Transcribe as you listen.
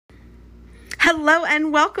Hello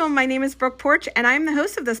and welcome. My name is Brooke Porch and I'm the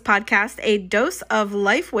host of this podcast, A Dose of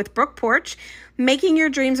Life with Brooke Porch, making your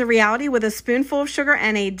dreams a reality with a spoonful of sugar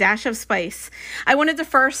and a dash of spice. I wanted to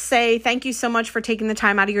first say thank you so much for taking the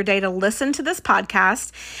time out of your day to listen to this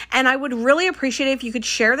podcast. And I would really appreciate it if you could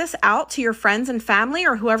share this out to your friends and family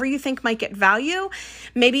or whoever you think might get value,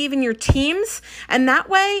 maybe even your teams. And that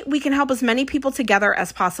way we can help as many people together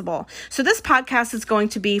as possible. So this podcast is going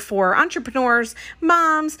to be for entrepreneurs,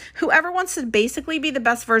 moms, whoever wants to basically be the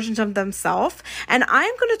best versions of themselves. And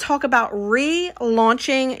I'm going to talk about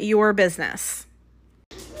relaunching your business.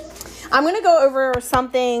 I'm going to go over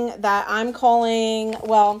something that I'm calling,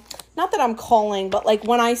 well, not that I'm calling, but like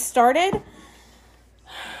when I started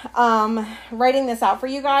writing this out for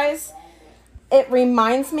you guys, it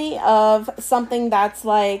reminds me of something that's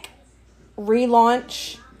like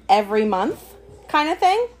relaunch every month kind of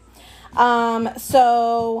thing.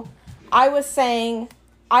 So I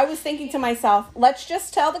was thinking to myself, let's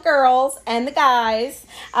just tell the girls and the guys,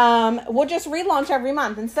 we'll just relaunch every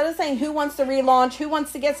month. Instead of saying who wants to relaunch, who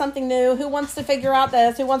wants to get something new, who wants to figure out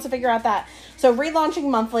this, who wants to figure out that. So relaunching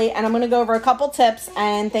monthly, and I'm going to go over a couple tips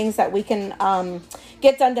and things that we can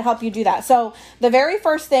get done to help you do that. So the very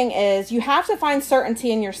first thing is you have to find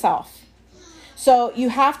certainty in yourself. So you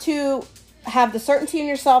have to have the certainty in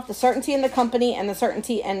yourself, the certainty in the company, and the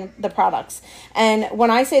certainty in the products. And when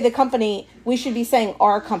I say the company, we should be saying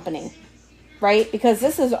our company, right? Because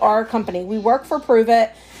this is our company. We work for Prove It.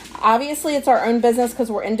 Obviously, it's our own business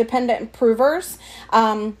because we're independent improvers.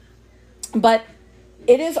 But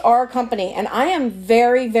it is our company. And I am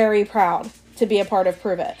very, very proud to be a part of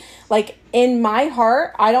Prove It. Like in my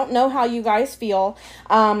heart, I don't know how you guys feel,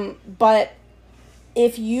 but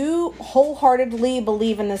if you wholeheartedly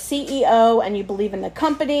believe in the CEO and you believe in the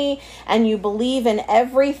company and you believe in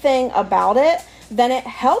everything about it, then it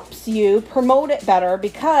helps you promote it better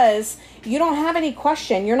because you don't have any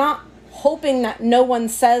question. You're not hoping that no one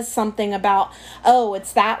says something about, oh,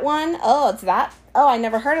 it's that one. Oh, it's that. Oh, I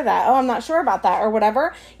never heard of that. Oh, I'm not sure about that or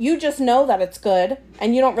whatever. You just know that it's good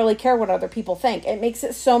and you don't really care what other people think. It makes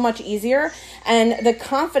it so much easier. And the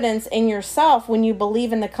confidence in yourself when you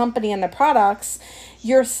believe in the company and the products,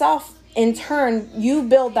 yourself in turn, you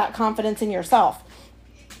build that confidence in yourself.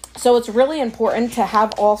 So it's really important to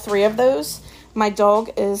have all three of those. My dog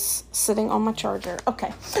is sitting on my charger.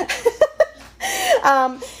 Okay.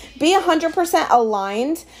 Be 100%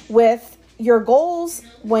 aligned with your goals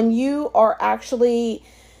when you are actually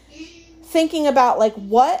thinking about like,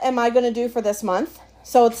 what am I going to do for this month?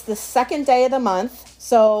 So it's the second day of the month.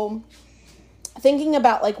 So thinking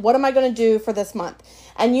about like, what am I going to do for this month?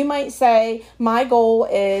 And you might say, my goal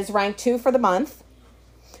is rank 2 for the month.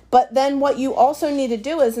 But then what you also need to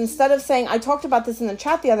do is instead of saying, I talked about this in the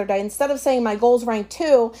chat the other day, instead of saying my goal is rank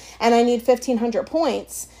 2 and I need 1,500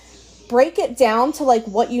 points, break it down to like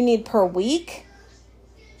what you need per week.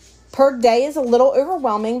 Per day is a little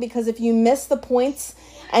overwhelming because if you miss the points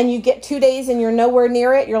and you get 2 days and you're nowhere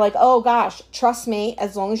near it, you're like, oh gosh, trust me,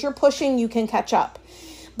 as long as you're pushing, you can catch up.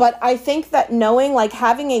 But I think that knowing, like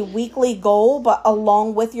having a weekly goal, but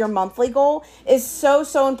along with your monthly goal is so,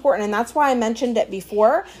 so important. And that's why I mentioned it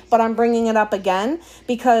before, but I'm bringing it up again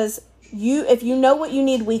because if you know what you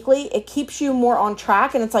need weekly, it keeps you more on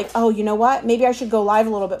track. And it's like, oh, you know what? Maybe I should go live a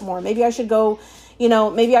little bit more. Maybe I should go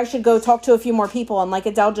talk to a few more people. And like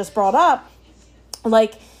Adele just brought up,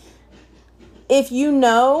 like if you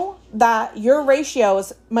know that your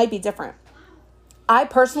ratios might be different. I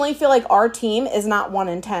personally feel like our team is not 1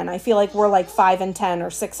 in 10. I feel like we're like 5 in 10 or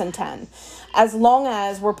 6 in 10. As long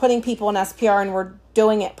as we're putting people in SPR and we're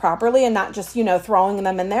doing it properly and not just, throwing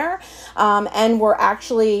them in there. And we're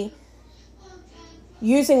actually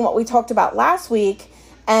using what we talked about last week.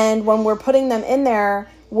 And when we're putting them in there,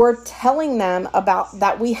 we're telling them about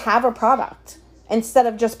that we have a product instead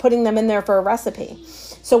of just putting them in there for a recipe.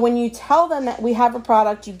 So when you tell them that we have a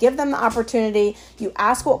product, you give them the opportunity, you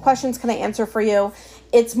ask what questions can I answer for you.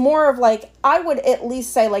 It's more of like, I would at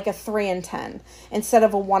least say like a 3 in 10 instead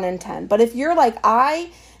of a 1 in 10. But if you're like,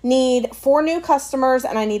 I need 4 new customers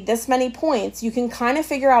and I need this many points, you can kind of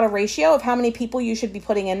figure out a ratio of how many people you should be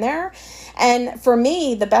putting in there. And for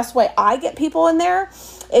me, the best way I get people in there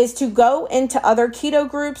is to go into other keto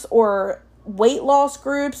groups or weight loss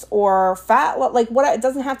groups or it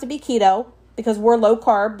doesn't have to be keto because we're low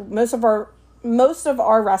carb. Most of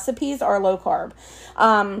our recipes are low carb.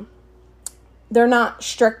 They're not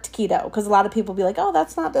strict keto because a lot of people be like, oh,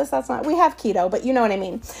 that's not this, that's not, we have keto, but you know what I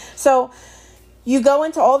mean? So you go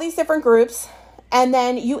into all these different groups and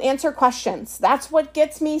then you answer questions. That's what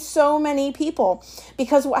gets me so many people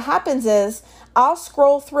because what happens is I'll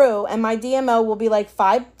scroll through, and my DMO will be like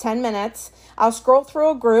 5-10 minutes. I'll scroll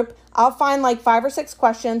through a group. I'll find like 5 or 6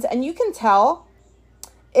 questions, and you can tell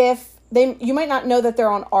if you might not know that they're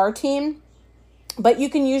on our team, but you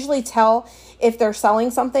can usually tell if they're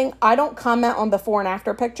selling something. I don't comment on before and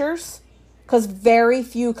after pictures because very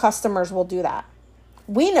few customers will do that.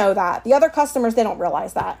 We know that. The other customers, they don't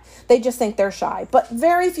realize that. They just think they're shy. But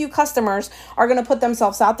very few customers are going to put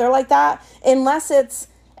themselves out there like that unless it's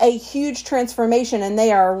a huge transformation and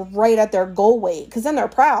they are right at their goal weight, because then they're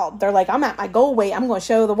proud. They're like, I'm at my goal weight. I'm going to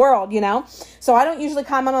show the world, you know? So I don't usually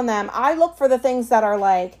comment on them. I look for the things that are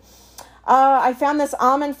like, I found this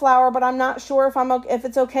almond flour, but I'm not sure if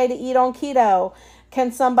it's okay to eat on keto.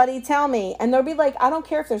 Can somebody tell me? And they'll be like, I don't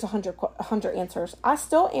care if there's 100 answers. I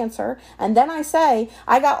still answer. And then I say,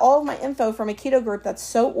 I got all of my info from a keto group that's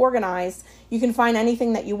so organized, you can find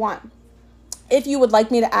anything that you want. If you would like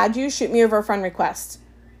me to add you, shoot me over a friend request.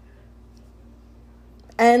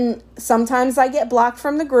 And sometimes I get blocked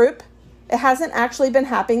from the group. It hasn't actually been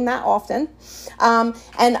happening that often. And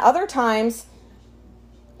other times,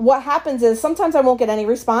 what happens is sometimes I won't get any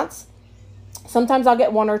response. Sometimes I'll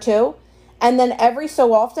get 1 or 2. And then every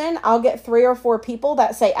so often, I'll get 3 or 4 people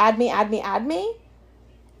that say, add me, add me, add me.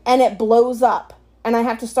 And it blows up. And I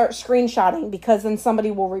have to start screenshotting because then somebody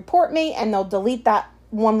will report me and they'll delete that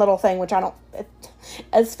one little thing, which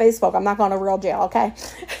as Facebook, I'm not going to real jail, okay?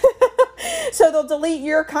 So they'll delete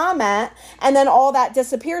your comment and then all that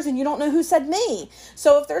disappears and you don't know who said me.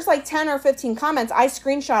 So if there's like 10 or 15 comments, I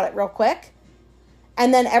screenshot it real quick.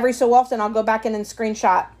 And then every so often, I'll go back in and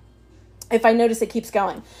screenshot if I notice it keeps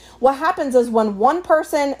going. What happens is when one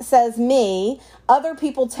person says me, other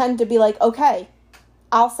people tend to be like, okay,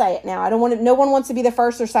 I'll say it now. No one wants to be the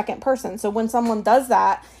first or second person. So when someone does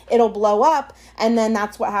that, it'll blow up and then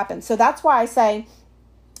that's what happens. So that's why I say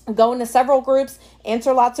go into several groups,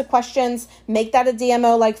 answer lots of questions, make that a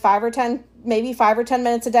DMO like 5 or 10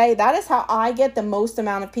 minutes a day. That is how I get the most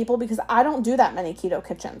amount of people because I don't do that many keto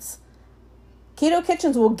kitchens. Keto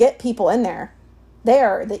kitchens will get people in there. They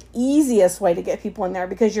are the easiest way to get people in there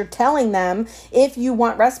because you're telling them, if you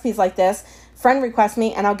want recipes like this, friend request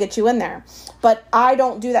me and I'll get you in there. But I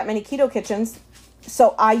don't do that many keto kitchens,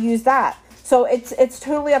 so I use that. So it's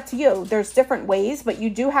totally up to you. There's different ways, but you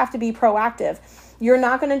do have to be proactive. You're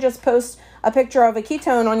not going to just post a picture of a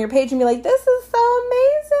ketone on your page and be like, this is so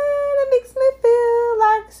amazing. It makes me feel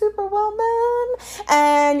like Superwoman.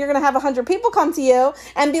 And you're going to have 100 people come to you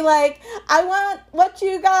and be like, I want what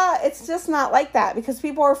you got. It's just not like that because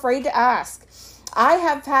people are afraid to ask. I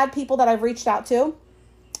have had people that I've reached out to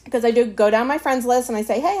because I do go down my friends list and I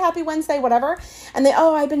say, hey, happy Wednesday, whatever. And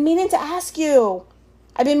I've been meaning to ask you.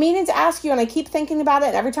 And I keep thinking about it.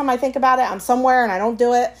 And every time I think about it, I'm somewhere and I don't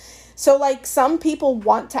do it. So like some people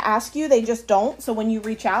want to ask you, they just don't. So when you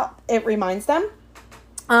reach out, it reminds them.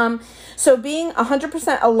 So being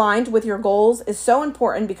 100% aligned with your goals is so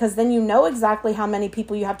important because then you know exactly how many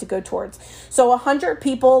people you have to go towards. So 100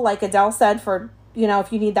 people, like Adele said, for,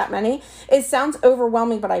 if you need that many, it sounds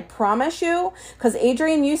overwhelming, but I promise you, because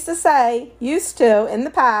Adrienne used to in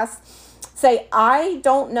the past, say, I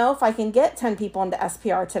don't know if I can get 10 people into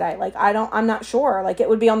SPR today. Like, I'm not sure. Like, it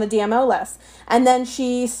would be on the DMO list. And then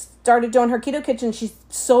she started doing her keto kitchen. She's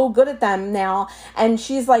so good at them now. And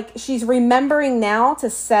she's remembering now to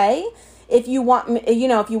say, if you want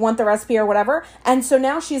the recipe or whatever. And so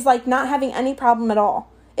now she's like not having any problem at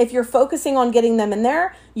all. If you're focusing on getting them in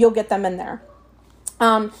there, you'll get them in there.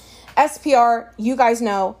 SPR, you guys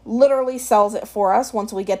know, literally sells it for us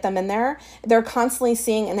once we get them in there. They're constantly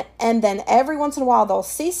seeing, and then every once in a while, they'll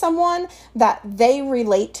see someone that they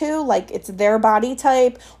relate to, like it's their body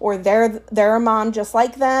type, or they're a mom just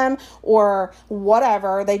like them, or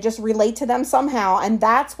whatever. They just relate to them somehow, and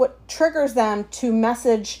that's what triggers them to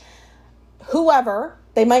message whoever.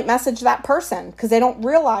 They might message that person because they don't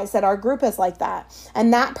realize that our group is like that.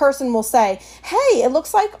 And that person will say, hey, it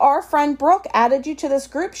looks like our friend Brooke added you to this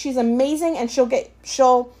group. She's amazing and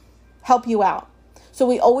she'll help you out. So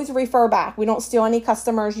we always refer back. We don't steal any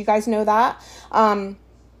customers. You guys know that.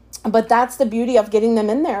 But that's the beauty of getting them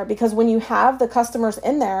in there because when you have the customers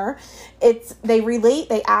in there, they relate,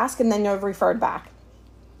 they ask, and then you're referred back.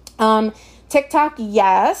 TikTok,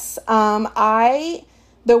 yes.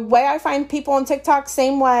 The way I find people on TikTok,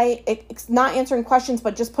 same way, it's not answering questions,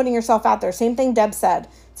 but just putting yourself out there. Same thing Deb said.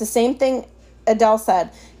 It's the same thing Adele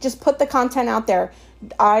said. Just put the content out there.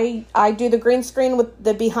 I do the green screen with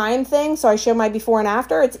the behind thing, so I show my before and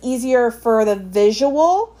after. It's easier for the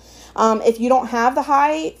visual. If you don't have the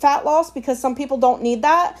high fat loss, because some people don't need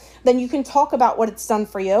that, then you can talk about what it's done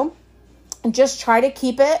for you. And just try to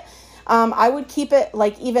keep it I would keep it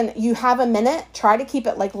like, even you have a minute, try to keep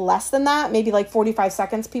it like less than that, maybe like 45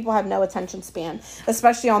 seconds. People have no attention span,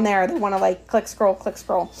 especially on there. They want to like click,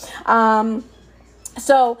 scroll.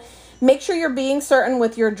 So make sure you're being certain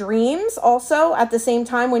with your dreams also at the same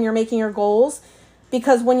time when you're making your goals,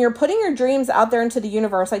 because when you're putting your dreams out there into the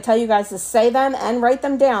universe, I tell you guys to say them and write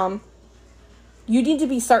them down. You need to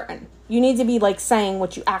be certain. You need to be like saying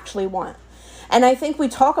what you actually want. And I think we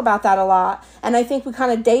talk about that a lot. And I think we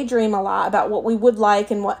kind of daydream a lot about what we would like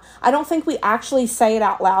and what, I don't think we actually say it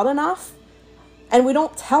out loud enough. And we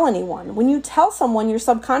don't tell anyone. When you tell someone, you're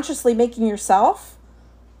subconsciously making yourself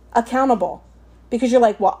accountable. Because you're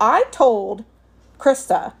like, well, I told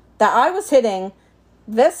Krista that I was hitting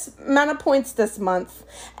this amount of points this month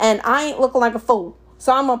and I ain't looking like a fool.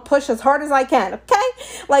 So I'm going to push as hard as I can, okay?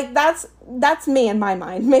 Like, that's me in my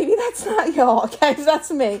mind. Maybe that's not y'all, okay? That's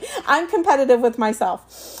me. I'm competitive with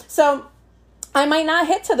myself. So I might not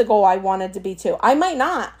hit to the goal I wanted to be to. I might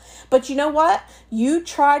not. But you know what? You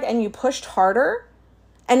tried and you pushed harder.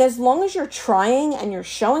 And as long as you're trying and you're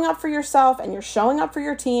showing up for yourself and you're showing up for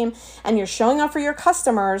your team and you're showing up for your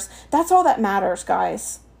customers, that's all that matters,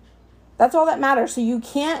 guys. That's all that matters. So you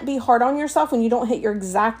can't be hard on yourself when you don't hit your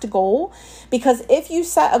exact goal, because if you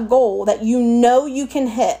set a goal that you know you can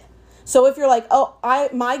hit. So if you're like, oh,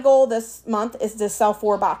 my goal this month is to sell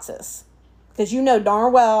 4 boxes, because you know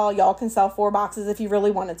darn well y'all can sell 4 boxes if you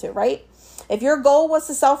really wanted to, right? If your goal was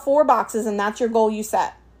to sell 4 boxes and that's your goal you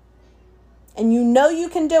set, and you know you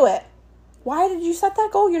can do it, why did you set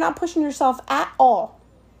that goal? You're not pushing yourself at all.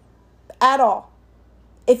 At all.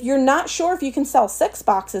 If you're not sure if you can sell 6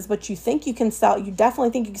 boxes, but you think you can sell, you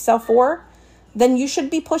definitely think you can sell 4, then you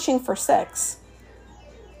should be pushing for 6.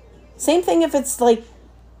 Same thing if it's like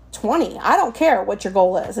 20. I don't care what your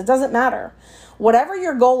goal is. It doesn't matter. Whatever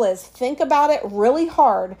your goal is, think about it really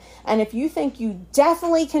hard. And if you think you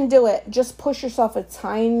definitely can do it, just push yourself a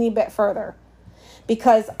tiny bit further.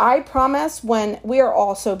 Because I promise, when we are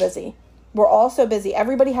all so busy, we're all so busy.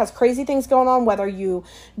 Everybody has crazy things going on, whether you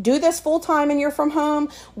do this full time and you're from home,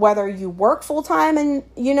 whether you work full time and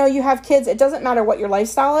you know you have kids. It doesn't matter what your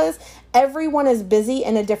lifestyle is. Everyone is busy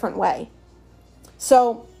in a different way.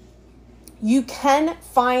 So you can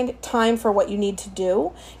find time for what you need to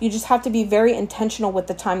do. You just have to be very intentional with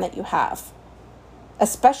the time that you have,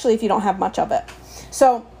 especially if you don't have much of it.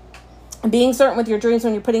 So being certain with your dreams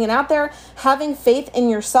when you're putting it out there, having faith in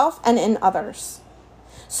yourself and in others.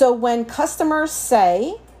 So when customers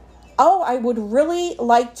say, oh, I would really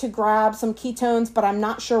like to grab some ketones, but I'm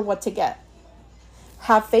not sure what to get.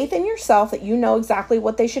 Have faith in yourself that you know exactly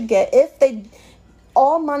what they should get. If they,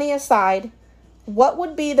 all money aside, what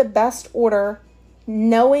would be the best order,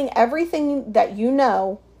 knowing everything that you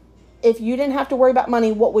know? If you didn't have to worry about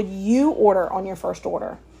money, what would you order on your first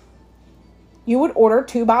order? You would order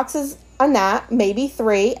 2 boxes of nat, maybe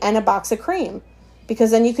 3, and a box of cream.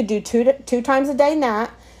 Because then you could do 2 times a day nat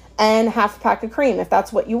and half a pack of cream if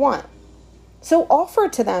that's what you want. So offer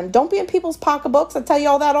it to them. Don't be in people's pocketbooks. I tell you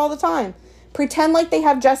all that all the time. Pretend like they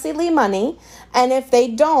have Jessie Lee money. And if they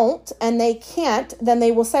don't and they can't, then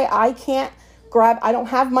they will say, I can't grab, I don't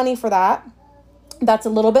have money for that. That's a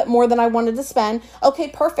little bit more than I wanted to spend. Okay,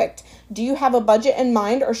 perfect. Do you have a budget in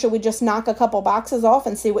mind, or should we just knock a couple boxes off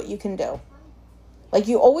and see what you can do? Like,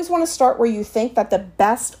 you always want to start where you think that the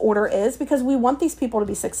best order is, because we want these people to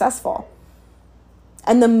be successful.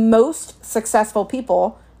 And the most successful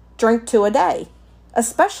people drink 2 a day,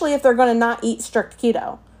 especially if they're going to not eat strict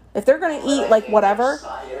keto. If they're going to eat like whatever,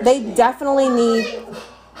 they definitely need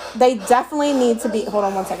to be, hold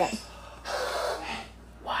on one second.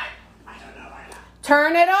 Why? I don't know.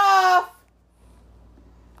 Turn it off.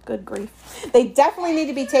 Good grief. They definitely need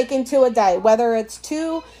to be taking 2 a day, whether it's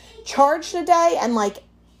 2 charged a day and like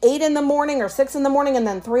 8 in the morning or 6 in the morning and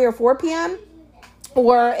then 3 or 4 p.m.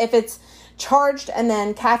 or if it's charged and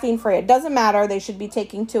then caffeine free. It doesn't matter. They should be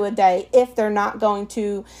taking 2 a day if they're not going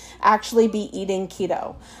to actually be eating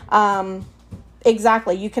keto.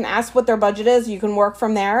 Exactly. You can ask what their budget is. You can work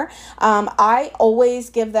from there. I always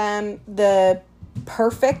give them the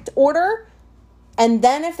perfect order. And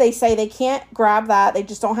then if they say they can't grab that, they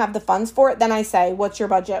just don't have the funds for it, then I say, what's your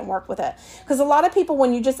budget, and work with it. Because a lot of people,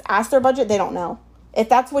 when you just ask their budget, they don't know. If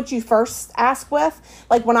that's what you first ask with,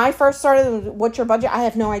 like when I first started, what's your budget? I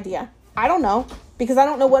have no idea. I don't know, because I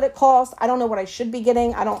don't know what it costs. I don't know what I should be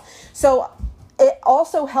getting. So it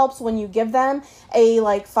also helps when you give them a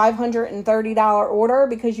like $530 order,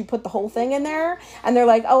 because you put the whole thing in there and they're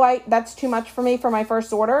like, oh, that's too much for me for my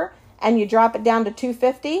first order. And you drop it down to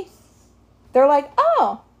 $250. They're like,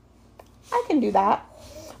 oh, I can do that.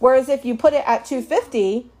 Whereas if you put it at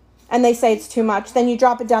 $250 and they say it's too much, then you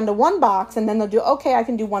drop it down to one box, and then they'll do, okay, I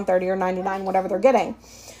can do $130 or $99, whatever they're getting.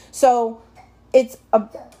 So it's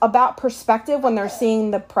about perspective when they're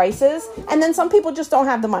seeing the prices. And then some people just don't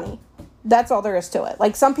have the money. That's all there is to it.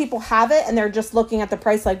 Like, some people have it and they're just looking at the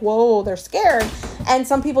price like, whoa, they're scared. And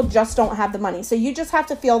some people just don't have the money. So you just have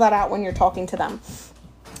to feel that out when you're talking to them.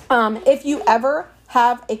 If you ever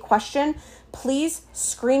have a question, please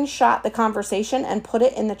screenshot the conversation and put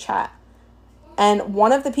it in the chat. And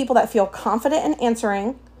one of the people that feel confident in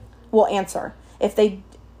answering will answer.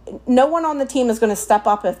 No one on the team is going to step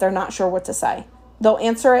up if they're not sure what to say. They'll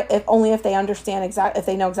answer it only if they understand if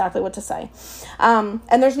they know exactly what to say. And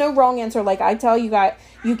there's no wrong answer. Like I tell you guys,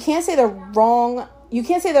 you can't say the wrong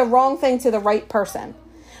thing to the right person.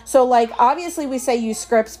 So like, obviously we say use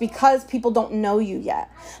scripts because people don't know you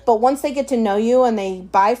yet. But once they get to know you and they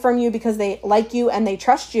buy from you because they like you and they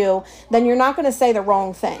trust you, then you're not going to say the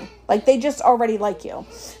wrong thing. Like, they just already like you.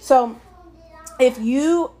 So if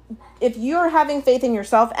you're having faith in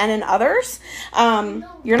yourself and in others,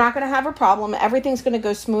 you're not going to have a problem. Everything's going to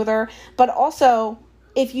go smoother. But also,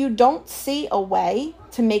 if you don't see a way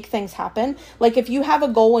to make things happen, like if you have a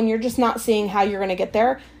goal and you're just not seeing how you're going to get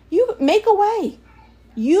there, you make a way.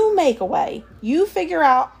 You make a way. You figure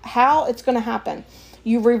out how it's going to happen.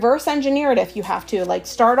 You reverse engineer it if you have to. Like,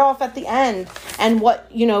 start off at the end and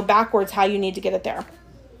backwards how you need to get it there.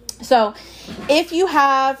 So if you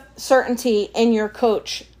have certainty in your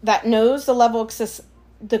coach that knows the level of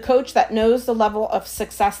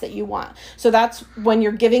success that you want. So that's when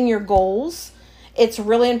you're giving your goals. It's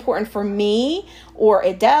really important for me or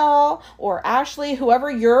Adele or Ashley,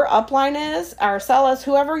 whoever your upline is, Arcelis,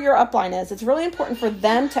 whoever your upline is. It's really important for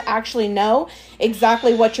them to actually know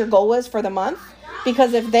exactly what your goal is for the month.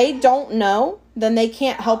 Because if they don't know, then they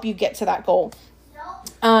can't help you get to that goal.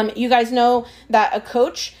 You guys know that a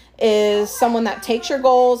coach is someone that takes your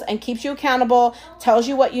goals and keeps you accountable, tells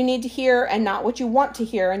you what you need to hear and not what you want to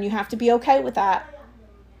hear. And you have to be okay with that.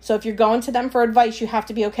 So if you're going to them for advice, you have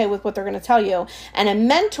to be okay with what they're going to tell you. And a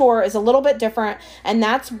mentor is a little bit different. And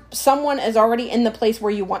that's someone is already in the place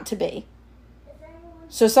where you want to be.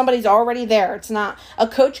 So somebody's already there. It's not, a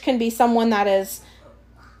coach can be someone that is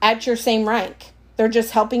at your same rank. They're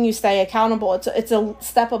just helping you stay accountable. It's a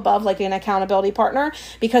step above like an accountability partner,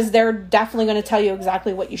 because they're definitely going to tell you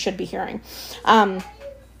exactly what you should be hearing.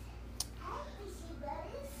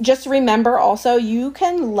 Just remember also, you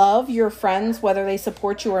can love your friends whether they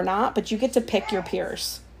support you or not, but you get to pick your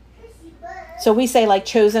peers. So we say like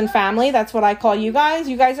chosen family. That's what I call you guys.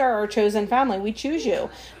 You guys are our chosen family. We choose you.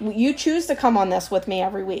 You choose to come on this with me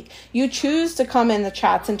every week. You choose to come in the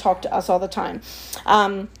chats and talk to us all the time.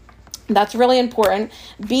 That's really important.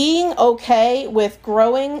 Being okay with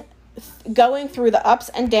going through the ups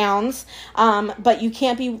and downs, but you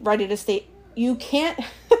can't be ready to stay. You can't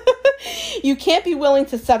be willing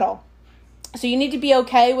to settle. So you need to be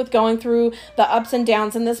okay with going through the ups and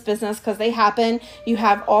downs in this business, because they happen. You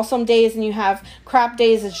have awesome days and you have crap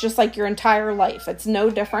days. It's just like your entire life. It's no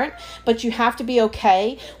different, but you have to be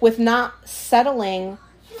okay with not settling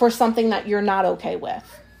for something that you're not okay with.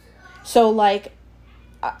 So like,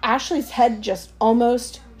 Ashley's head just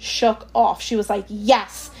almost shook off. She was like,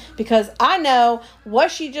 yes, because I know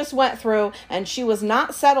what she just went through, and she was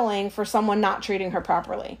not settling for someone not treating her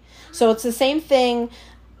properly. So it's the same thing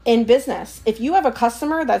in business. If you have a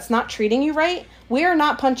customer that's not treating you right, we are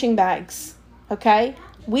not punching bags. Okay?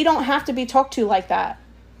 We don't have to be talked to like that.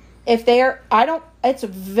 It's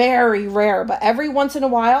very rare, but every once in a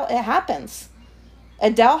while it happens.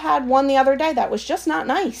 Adele had one the other day that was just not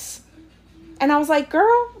nice. And I was like,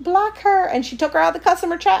 girl, block her. And she took her out of the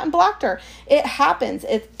customer chat and blocked her. It happens.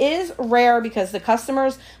 It is rare because the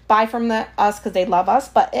customers buy from us because they love us,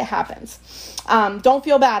 but it happens. Don't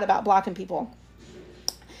feel bad about blocking people.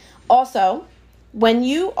 Also, when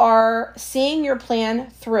you are seeing your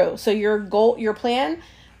plan through, so your plan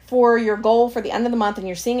for your goal for the end of the month, and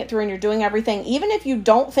you're seeing it through and you're doing everything, even if you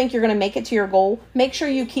don't think you're going to make it to your goal, make sure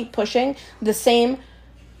you keep pushing the same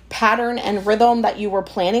pattern and rhythm that you were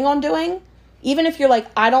planning on doing. Even if you're like,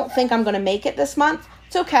 I don't think I'm going to make it this month,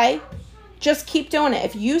 it's okay. Just keep doing it.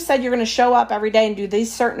 If you said you're going to show up every day and do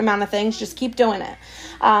these certain amount of things, just keep doing it.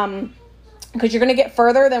 Because you're going to get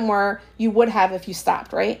further than where you would have if you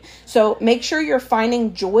stopped, right? So make sure you're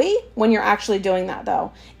finding joy when you're actually doing that,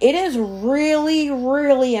 though. It is really,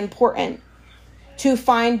 really important to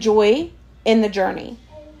find joy in the journey.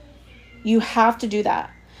 You have to do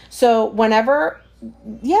that. So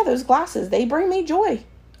those glasses, they bring me joy.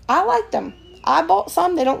 I like them. I bought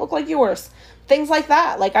some. They don't look like yours. Things like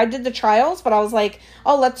that. Like, I did the trials, but I was like,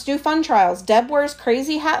 oh, let's do fun trials. Deb wears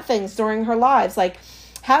crazy hat things during her lives. Like,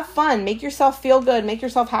 Have fun, make yourself feel good, make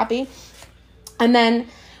yourself happy. And then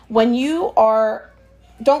when you are,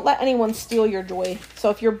 don't let anyone steal your joy.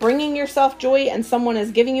 So if you're bringing yourself joy and someone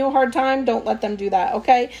is giving you a hard time, don't let them do that,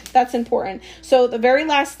 okay? That's important. So the very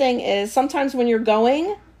last thing is, sometimes when you're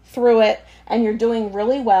going through it and you're doing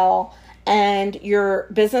really well and your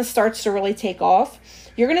business starts to really take off,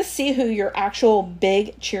 you're going to see who your actual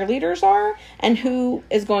big cheerleaders are and who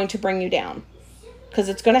is going to bring you down. Because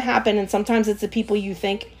it's going to happen, and sometimes it's the people you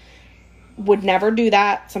think would never do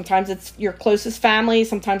that. Sometimes it's your closest family.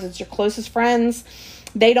 Sometimes it's your closest friends.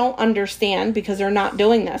 They don't understand because they're not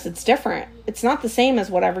doing this. It's different. It's not the same as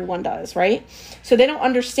what everyone does, right? So they don't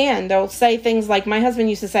understand. They'll say things like, my husband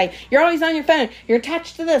used to say, you're always on your phone. You're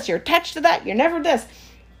attached to this. You're attached to that. You're never this.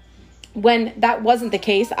 When that wasn't the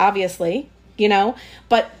case, obviously, you know,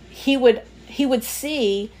 but he would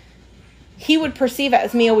perceive it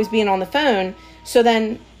as me always being on the phone. So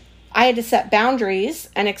then I had to set boundaries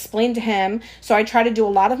and explain to him. So I try to do a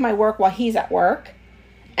lot of my work while he's at work.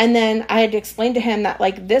 And then I had to explain to him that,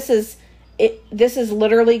 like, this is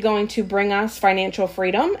literally going to bring us financial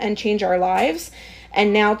freedom and change our lives.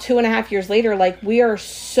 And now 2.5 years later, like, we are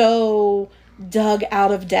so dug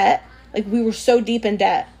out of debt. Like, we were so deep in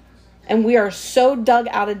debt. And we are so dug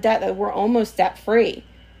out of debt that we're almost debt free,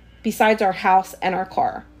 besides our house and our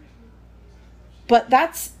car. But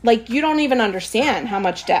that's, like, you don't even understand how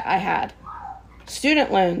much debt I had.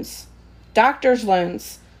 Student loans, doctor's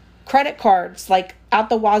loans, credit cards, like, out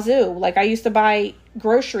the wazoo. Like, I used to buy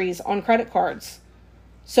groceries on credit cards.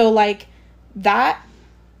 So, like, that,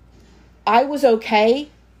 I was okay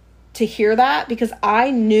to hear that because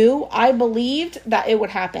I believed that it would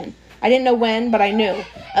happen. I didn't know when, but I knew.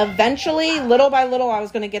 Eventually, little by little, I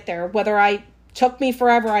was going to get there. Whether I took me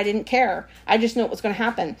forever, I didn't care. I just knew it was going to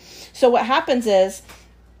happen. So what happens is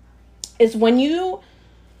when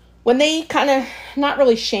they kind of, not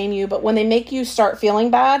really shame you, but when they make you start feeling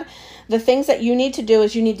bad, the things that you need to do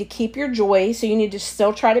is you need to keep your joy. So you need to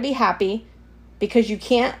still try to be happy, because you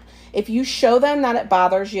can't, if you show them that it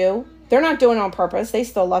bothers you, they're not doing it on purpose. They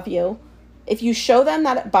still love you. If you show them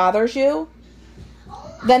that it bothers you,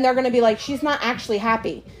 then they're going to be like, she's not actually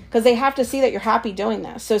happy, because they have to see that you're happy doing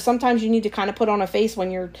this. So sometimes you need to kind of put on a face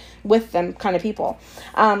when you're with them kind of people.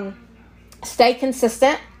 Stay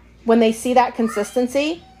consistent. When they see that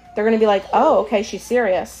consistency, they're going to be like, oh, okay, she's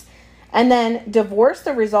serious. And then divorce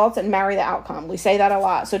the results and marry the outcome. We say that a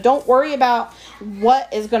lot. So don't worry about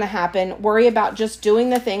what is going to happen. Worry about just doing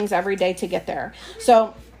the things every day to get there.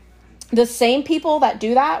 So the same people that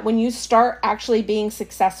do that, when you start actually being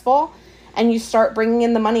successful, and you start bringing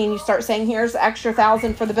in the money and you start saying, here's an extra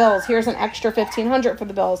 $1,000 for the bills. Here's an extra $1,500 for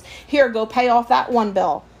the bills. Here, go pay off that one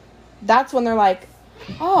bill. That's when they're like,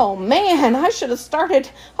 oh man, I should have started.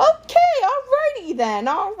 Okay, alrighty then.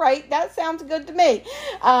 All right, that sounds good to me.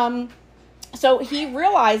 So he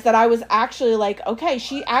realized that I was actually like, okay,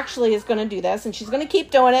 she actually is going to do this and she's going to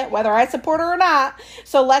keep doing it whether I support her or not.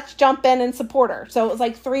 So let's jump in and support her. So it was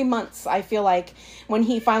like 3 months, I feel like, when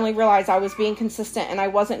he finally realized I was being consistent and I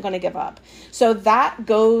wasn't going to give up. So that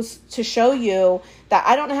goes to show you that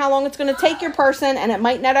I don't know how long it's going to take your person, and it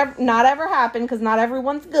might not ever happen because not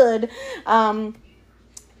everyone's good.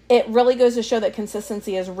 It really goes to show that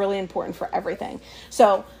consistency is really important for everything.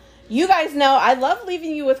 So you guys know I love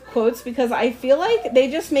leaving you with quotes because I feel like they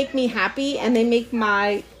just make me happy and they make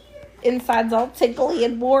my insides all tickly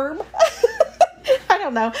and warm. I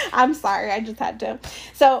don't know. I'm sorry. I just had to.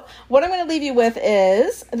 So what I'm going to leave you with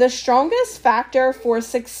is the strongest factor for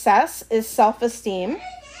success is self-esteem,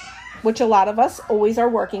 which a lot of us always are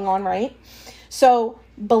working on, right? So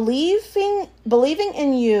believing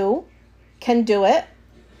in you can do it,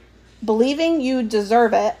 believing you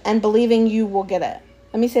deserve it, and believing you will get it.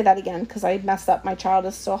 Let me say that again because I messed up. My child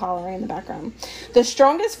is still hollering in the background. The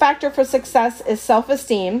strongest factor for success is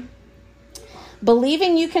self-esteem,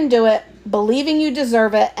 believing you can do it, believing you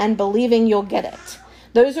deserve it, and believing you'll get it.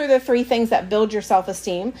 Those are the 3 things that build your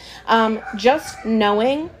self-esteem. Just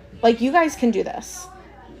knowing, like, you guys can do this.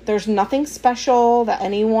 There's nothing special that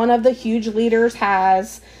any one of the huge leaders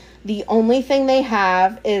has. The only thing they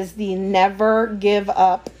have is the never give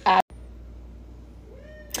up attitude.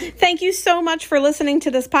 Thank you so much for listening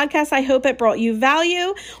to this podcast. I hope it brought you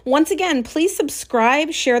value. Once again, please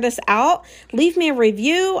subscribe, share this out, leave me a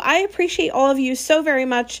review. I appreciate all of you so very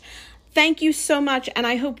much. Thank you so much. And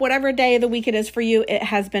I hope whatever day of the week it is for you, it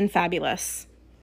has been fabulous.